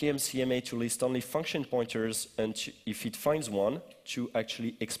 asking Pmcma to list only function pointers and if it finds one, to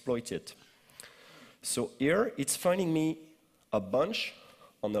actually exploit it. So here, it's finding me a bunch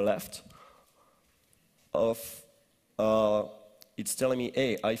on the left of, it's telling me,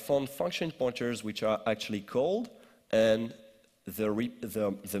 hey, I found function pointers which are actually called, and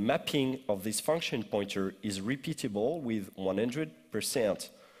the mapping of this function pointer is repeatable with 100%,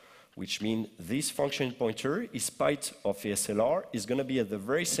 which means this function pointer, in spite of ASLR, is going to be at the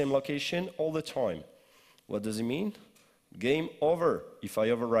very same location all the time. What does it mean? Game over. If I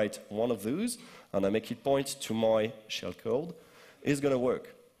overwrite one of those and I make it point to my shellcode, it's going to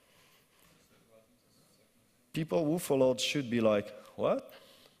work. People who followed should be like, what?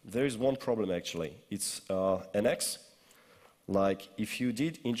 There is one problem actually. It's NX. Like, if you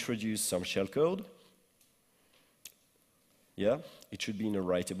did introduce some shellcode, yeah, it should be in a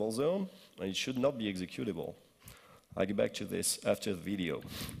writable zone, and it should not be executable. I'll get back to this after the video.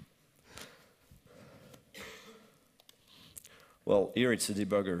 Well, here it's a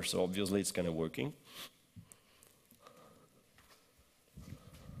debugger, so obviously it's kind of working.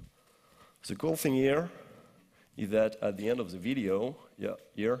 The cool thing here is that at the end of the video, yeah,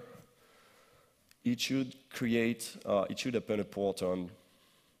 here, it should create, it should open a port on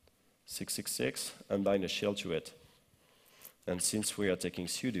 666 and bind a shell to it. And since we are taking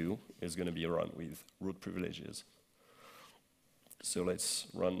sudo, it's going to be run with root privileges. So let's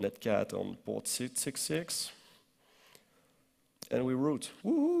run netcat on port 666. And we root.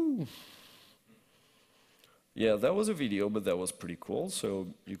 Woohoo! Yeah, that was a video, but that was pretty cool, so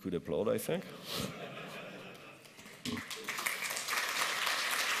you could upload, I think.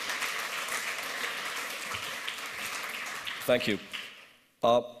 Thank you.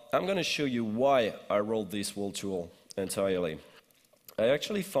 I'm going to show you why I wrote this whole tool entirely. I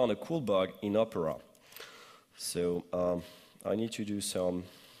actually found a cool bug in Opera. So I need to do some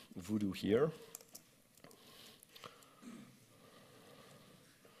voodoo here.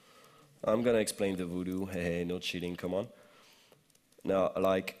 I'm going to explain the voodoo. Hey, no cheating, come on. Now,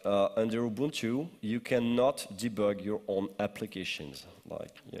 like under Ubuntu, you cannot debug your own applications.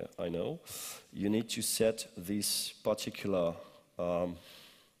 Like, yeah, I know. You need to set this particular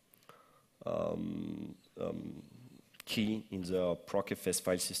key in the procfs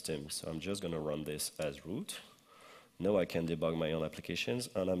file system. So I'm just going to run this as root. Now I can debug my own applications,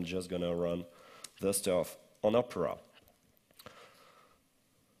 and I'm just going to run the stuff on Opera.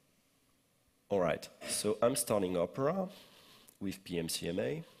 All right, so I'm starting Opera with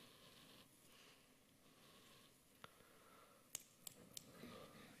Pmcma.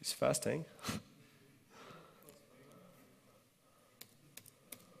 It's fasting.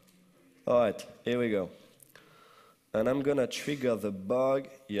 All right, here we go. And I'm going to trigger the bug,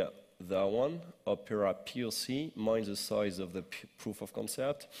 yeah, that one, Opera POC, minus the size of the proof of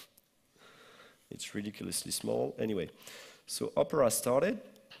concept. It's ridiculously small. Anyway, so Opera started.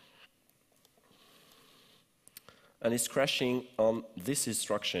 And it's crashing on this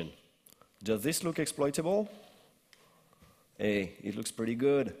instruction. Does this look exploitable? Hey, it looks pretty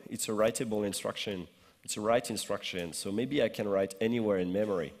good. It's a writable instruction. It's a write instruction, so maybe I can write anywhere in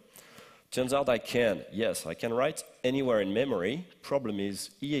memory. Turns out I can. Yes, I can write anywhere in memory. Problem is,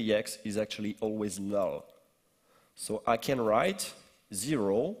 EAX is actually always null. So I can write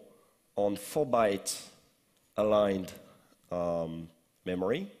 0 on 4-byte aligned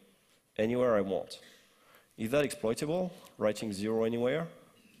memory anywhere I want. Is that exploitable, writing 0 anywhere?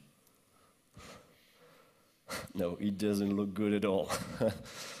 No, it doesn't look good at all.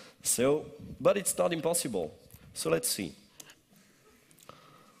 So, but it's not impossible. So let's see.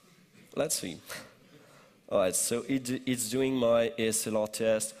 let's see. All right, so it's doing my ASLR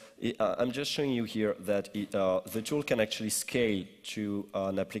test. I'm just showing you here that the tool can actually scale to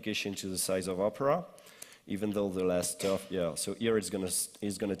an application to the size of Opera, even though the last stuff, yeah. So here it's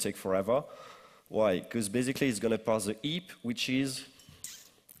gonna take forever. Why? Because basically it's gonna pass the heap, which is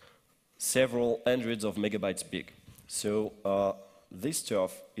several hundreds of megabytes big. So this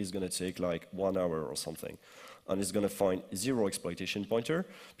stuff is gonna take like 1 hour or something. And it's going to find 0 exploitation pointer,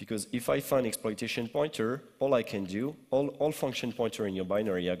 because if I find exploitation pointer, all I can do, all function pointer in your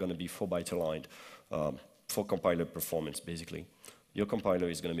binary are going to be 4-byte aligned for compiler performance, basically. Your compiler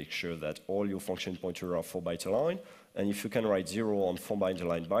is going to make sure that all your function pointer are 4-byte aligned, and if you can write 0 on 4-byte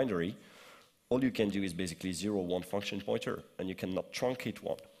aligned binary, all you can do is basically 0, 1 function pointer, and you cannot truncate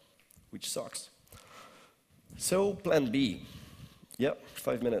one, which sucks. So plan B. Yep,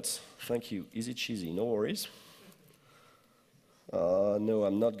 5 minutes. Thank you. Easy cheesy, no worries. No,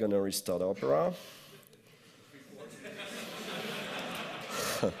 I'm not going to restart Opera.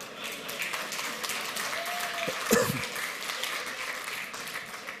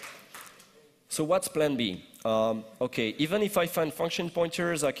 So what's plan B? Okay, even if I find function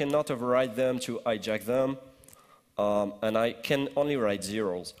pointers, I cannot override them to hijack them, and I can only write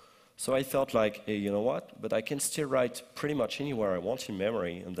zeros. So I thought like, hey, you know what? But I can still write pretty much anywhere I want in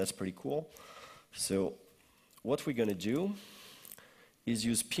memory, and that's pretty cool. So what we're going to do is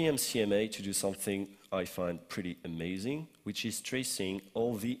use Pmcma to do something I find pretty amazing, which is tracing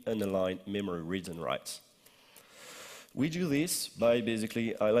all the unaligned memory reads and writes. We do this by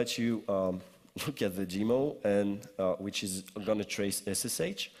basically, I let you look at the demo, and which is going to trace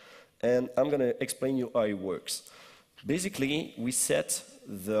SSH, and I'm going to explain you how it works. Basically, we set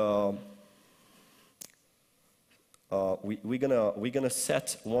the we're gonna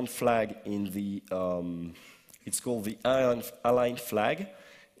set one flag in the it's called the align flag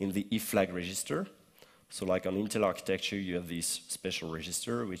in the eFlag register. So like on Intel architecture, you have this special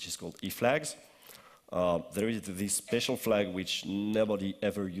register, which is called eFlags. There is this special flag which nobody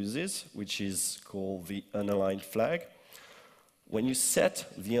ever uses, which is called the unaligned flag. When you set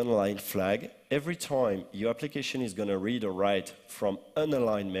the unaligned flag, every time your application is going to read or write from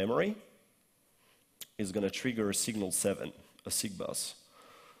unaligned memory, it's going to trigger a signal 7, a SIG bus.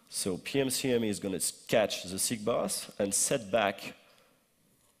 So Pmcma is going to catch the SIG bus and set back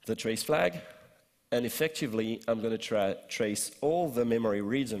the trace flag, and effectively I'm going to trace all the memory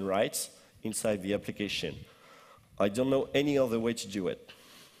reads and writes inside the application. I don't know any other way to do it.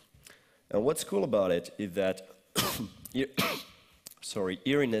 And what's cool about it is that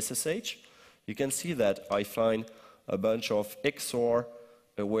here in SSH, you can see that I find a bunch of XOR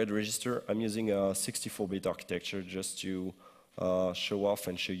word register. I'm using a 64-bit architecture just to show off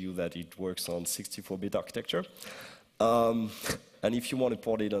and show you that it works on 64-bit architecture. And if you want to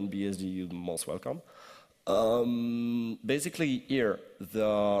port it on BSD, you're most welcome. Basically here,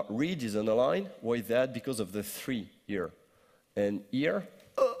 the read is unaligned. Why is that? Because of the 3 here. And here,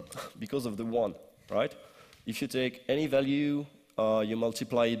 because of the 1, right? If you take any value, you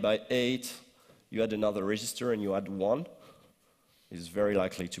multiply it by 8, you add another register and you add 1, it's very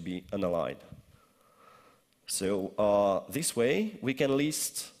likely to be unaligned. So this way, we can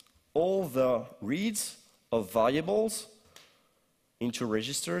list all the reads of variables into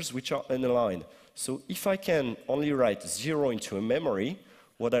registers which are unaligned. So if I can only write 0 into a memory,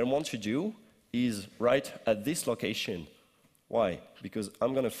 what I want to do is write at this location. Why? Because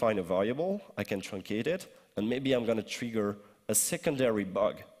I'm going to find a variable, I can truncate it, and maybe I'm going to trigger a secondary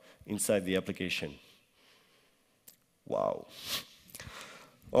bug inside the application. Wow.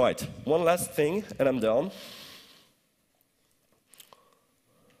 All right, one last thing, and I'm done.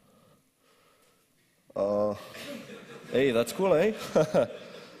 Hey, that's cool, eh?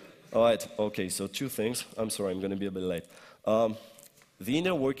 All right, okay, so 2 things. I'm sorry, I'm going to be a bit late. The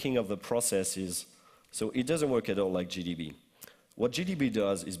inner working of the process is, so it doesn't work at all like GDB. What GDB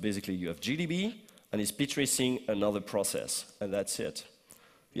does is basically you have GDB, and it's p-tracing another process, and that's it.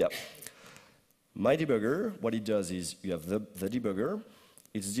 Yeah. My debugger, what it does is you have the debugger,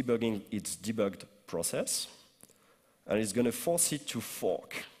 it's debugging its debugged process, and it's going to force it to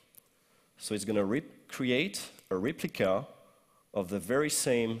fork. So it's going to create a replica of the very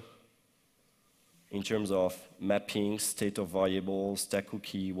same in terms of mapping, state of variables, stack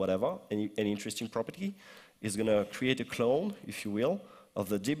cookie, whatever, any interesting property. It's going to create a clone, if you will, of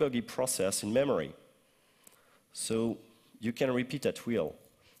the debugging process in memory. So you can repeat at will.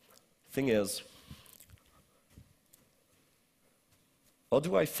 Thing is, how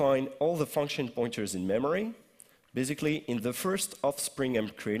do I find all the function pointers in memory? Basically, in the first offspring I'm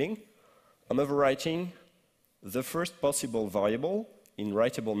creating, I'm overwriting the first possible variable in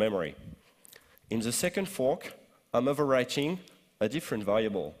writable memory. In the second fork, I'm overwriting a different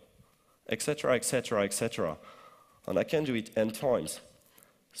variable, etc., etc., etc. And I can do it n times.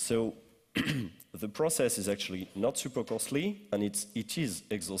 So the process is actually not super costly, and it is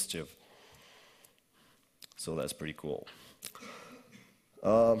exhaustive. So that's pretty cool.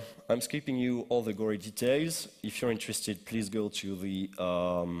 I'm skipping you all the gory details. If you're interested, please go to the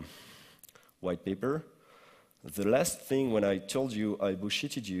white paper. The last thing when I told you I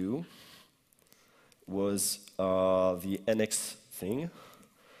bullshitted you was the NX thing,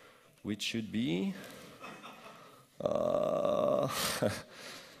 which should be... yeah,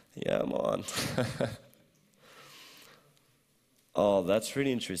 man. Oh, that's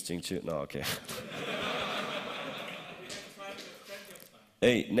really interesting too. No, okay.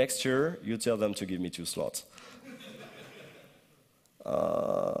 Hey, next year, you tell them to give me 2 slots.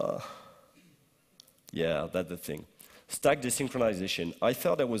 Yeah, that's the thing. Stack desynchronization. I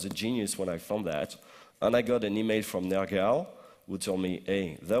thought I was a genius when I found that, and I got an email from Nergal who told me,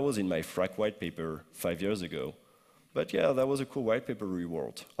 hey, that was in my frac white paper 5 years ago. But yeah, that was a cool white paper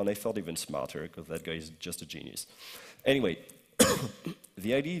reward, and I felt even smarter because that guy is just a genius. Anyway,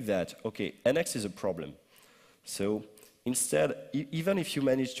 the idea that, okay, NX is a problem. So instead, even if you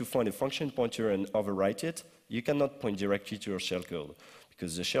manage to find a function pointer and overwrite it, you cannot point directly to your shellcode,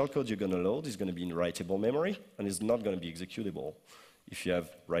 because the shellcode you're going to load is going to be in writable memory, and is not going to be executable if you have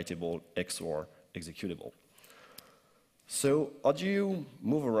writable XOR executable. So how do you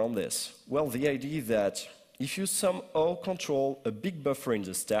move around this? Well, the idea that if you somehow control a big buffer in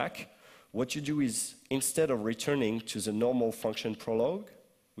the stack, what you do is, instead of returning to the normal function prologue,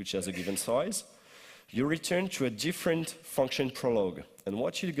 which has a given size, you return to a different function prologue. And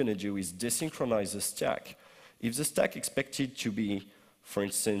what you're going to do is desynchronize the stack. If the stack expected to be, for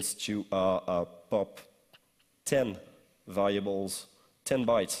instance, to pop 10 variables, 10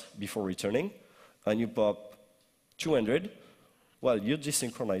 bytes before returning, and you pop 200, well, you're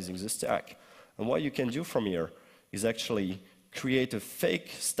desynchronizing the stack. And what you can do from here is actually create a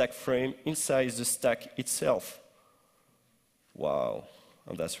fake stack frame inside the stack itself. Wow,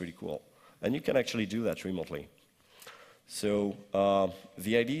 and that's really cool. And you can actually do that remotely. So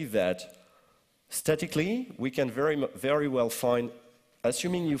the idea that statically, we can very well find,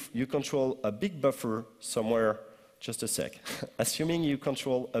 assuming you control a big buffer somewhere, just a sec, assuming you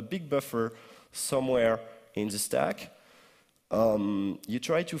control a big buffer somewhere in the stack, you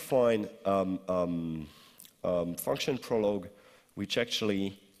try to find function prologue, which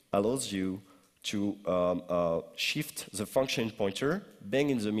actually allows you to shift the function pointer, bang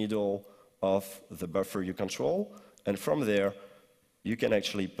in the middle of the buffer you control, and from there, you can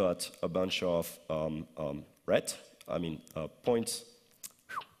actually put a bunch of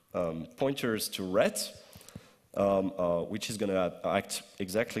pointers to ret, which is going to act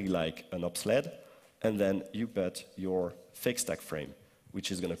exactly like an obsled, and then you put your fake stack frame,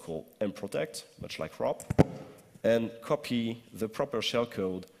 which is going to call mprotect, much like ROP, and copy the proper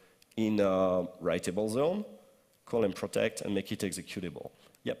shellcode in a writable zone, call mprotect, and make it executable.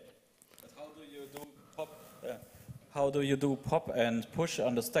 Yep. But how do you do pop and push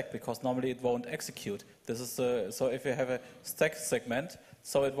on the stack? Because normally it won't execute. This is so if you have a stack segment,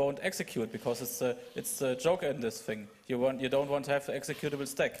 so it won't execute because it's a joke in this thing. You don't want to have an executable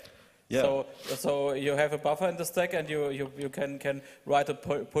stack. Yeah. So you have a buffer in the stack, and you can write a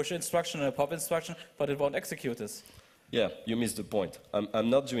push instruction and a pop instruction, but it won't execute this. Yeah, you missed the point. I'm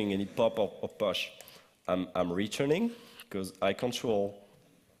not doing any pop or push. I'm returning because I control.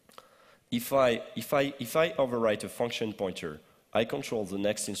 If I overwrite a function pointer, I control the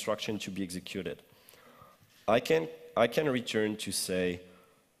next instruction to be executed. I can return to say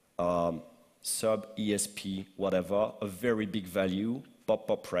sub ESP whatever, a very big value,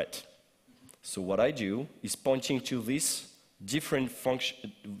 pop ret. So what I do is pointing to this different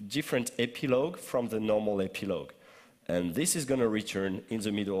epilogue from the normal epilogue. And this is going to return in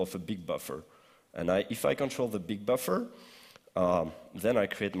the middle of a big buffer. And if I control the big buffer, then I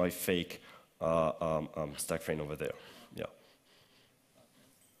create my fake stack frame over there. Yeah.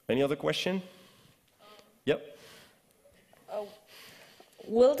 Any other question? Yep.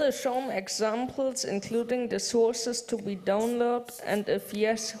 Will the shown examples including the sources to be downloaded, and if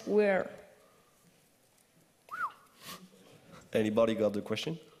yes, where? Anybody got the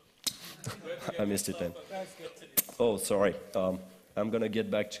question? I missed it then. Oh, sorry. I'm going to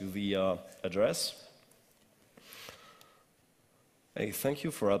get back to the address. Hey, thank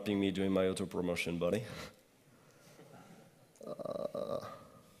you for helping me doing my auto-promotion, buddy.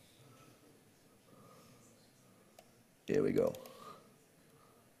 Here we go.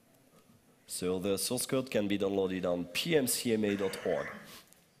 So the source code can be downloaded on pmcma.org.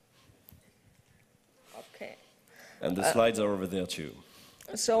 Okay. And the slides are over there too.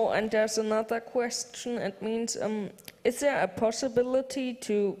 So, and there's another question. It means, is there a possibility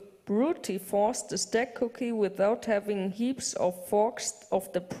to brute force the stack cookie without having heaps of forks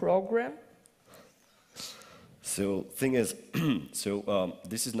of the program? So, thing is,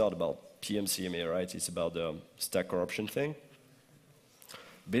 this is not about Pmcma, right? It's about the stack corruption thing.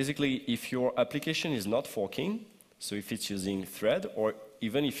 Basically, if your application is not forking, so if it's using thread, or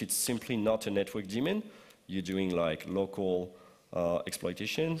even if it's simply not a network daemon, you're doing like local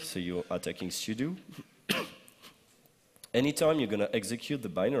exploitation, so you're attacking sudo. Anytime you're going to execute the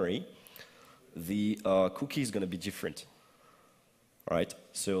binary, the cookie is going to be different. Right?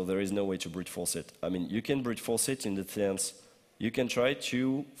 So there is no way to brute force it. I mean, you can brute force it in the sense you can try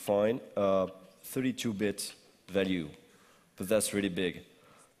to find a 32-bit value, but that's really big.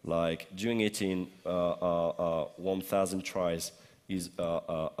 Like doing it in 1,000 tries is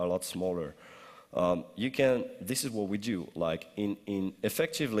a lot smaller. This is what we do. Like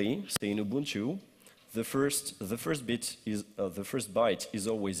effectively, say in Ubuntu, the first byte is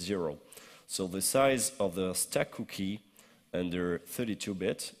always 0. So the size of the stack cookie under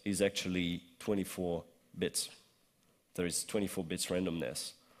 32-bit is actually 24 bits. There is 24 bits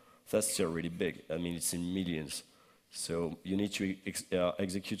randomness. That's still really big. I mean, it's in millions. So you need to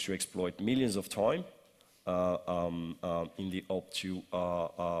execute to exploit millions of time in the hope to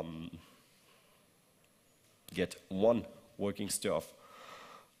get one working stuff.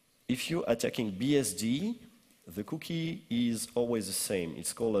 If you're attacking BSD, the cookie is always the same.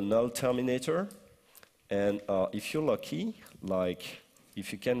 It's called a null terminator. And if you're lucky, like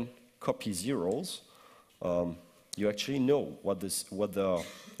if you can copy zeros, you actually know what the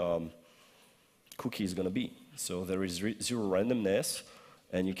cookie is going to be. So there is zero randomness,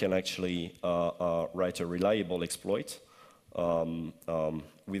 and you can actually write a reliable exploit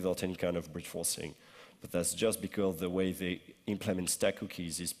without any kind of brute forcing. But that's just because the way they implement stack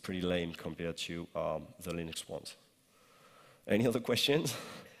cookies is pretty lame compared to the Linux ones. Any other questions?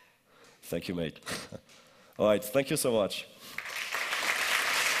 Thank you, mate. All right, thank you so much.